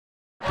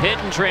Pitt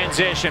in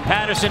transition.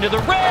 Patterson to the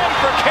rim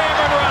for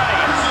Cameron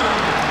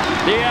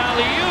Wright. The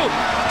alley-oop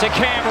to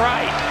Cam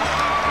Wright.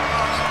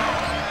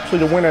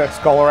 Actually, to win a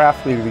Scholar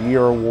Athlete of the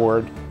Year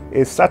award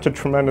is such a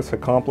tremendous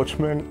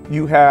accomplishment.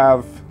 You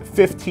have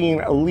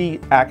 15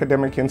 elite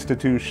academic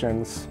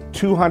institutions,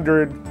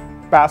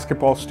 200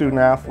 basketball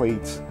student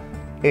athletes,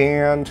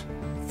 and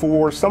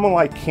for someone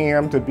like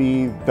Cam to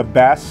be the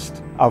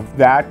best of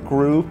that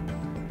group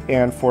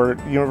and for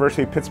the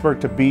University of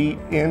Pittsburgh to be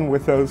in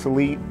with those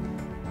elite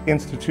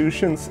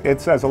institutions,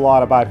 it says a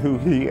lot about who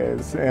he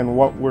is and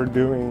what we're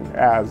doing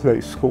as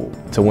a school.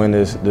 To win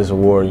this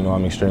award,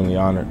 I'm extremely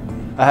honored.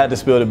 I had to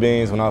spill the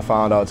beans when I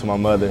found out to my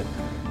mother,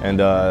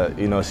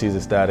 and she's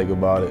ecstatic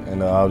about it,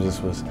 and I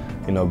was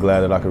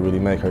glad that I could really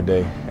make her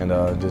day, and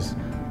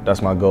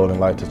that's my goal in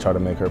life, to try to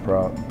make her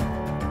proud.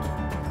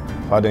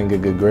 If I didn't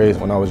get good grades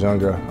when I was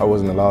younger, I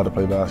wasn't allowed to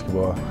play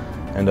basketball,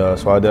 and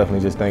so I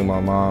definitely just thank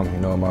my mom,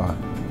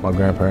 my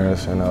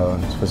grandparents, and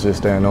for just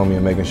staying on me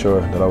and making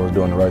sure that I was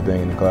doing the right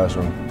thing in the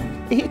classroom.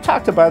 He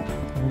talked about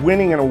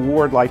winning an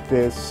award like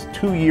this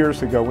 2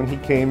 years ago when he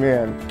came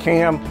in.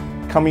 Cam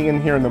coming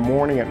in here in the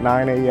morning at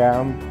 9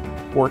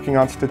 a.m., working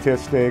on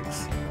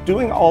statistics,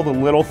 doing all the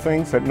little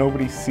things that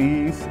nobody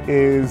sees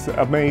is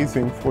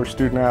amazing for a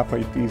student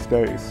athlete these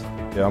days.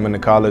 Yeah, I'm in the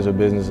College of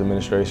Business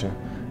Administration,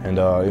 and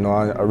I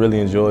really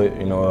enjoy it.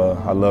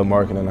 I love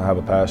marketing and I have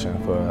a passion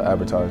for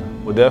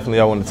advertising. Well, definitely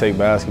I want to take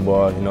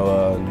basketball,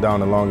 down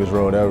the longest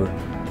road ever.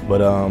 But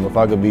if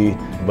I could be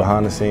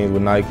behind the scenes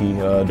with Nike,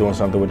 doing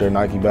something with their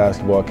Nike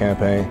basketball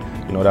campaign,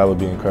 that would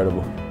be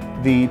incredible.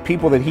 The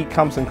people that he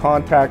comes in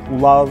contact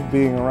love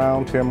being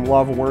around him,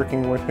 love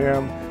working with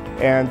him,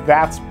 and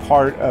that's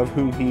part of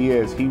who he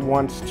is. He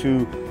wants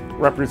to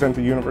represent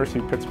the University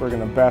of Pittsburgh in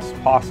the best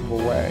possible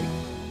way.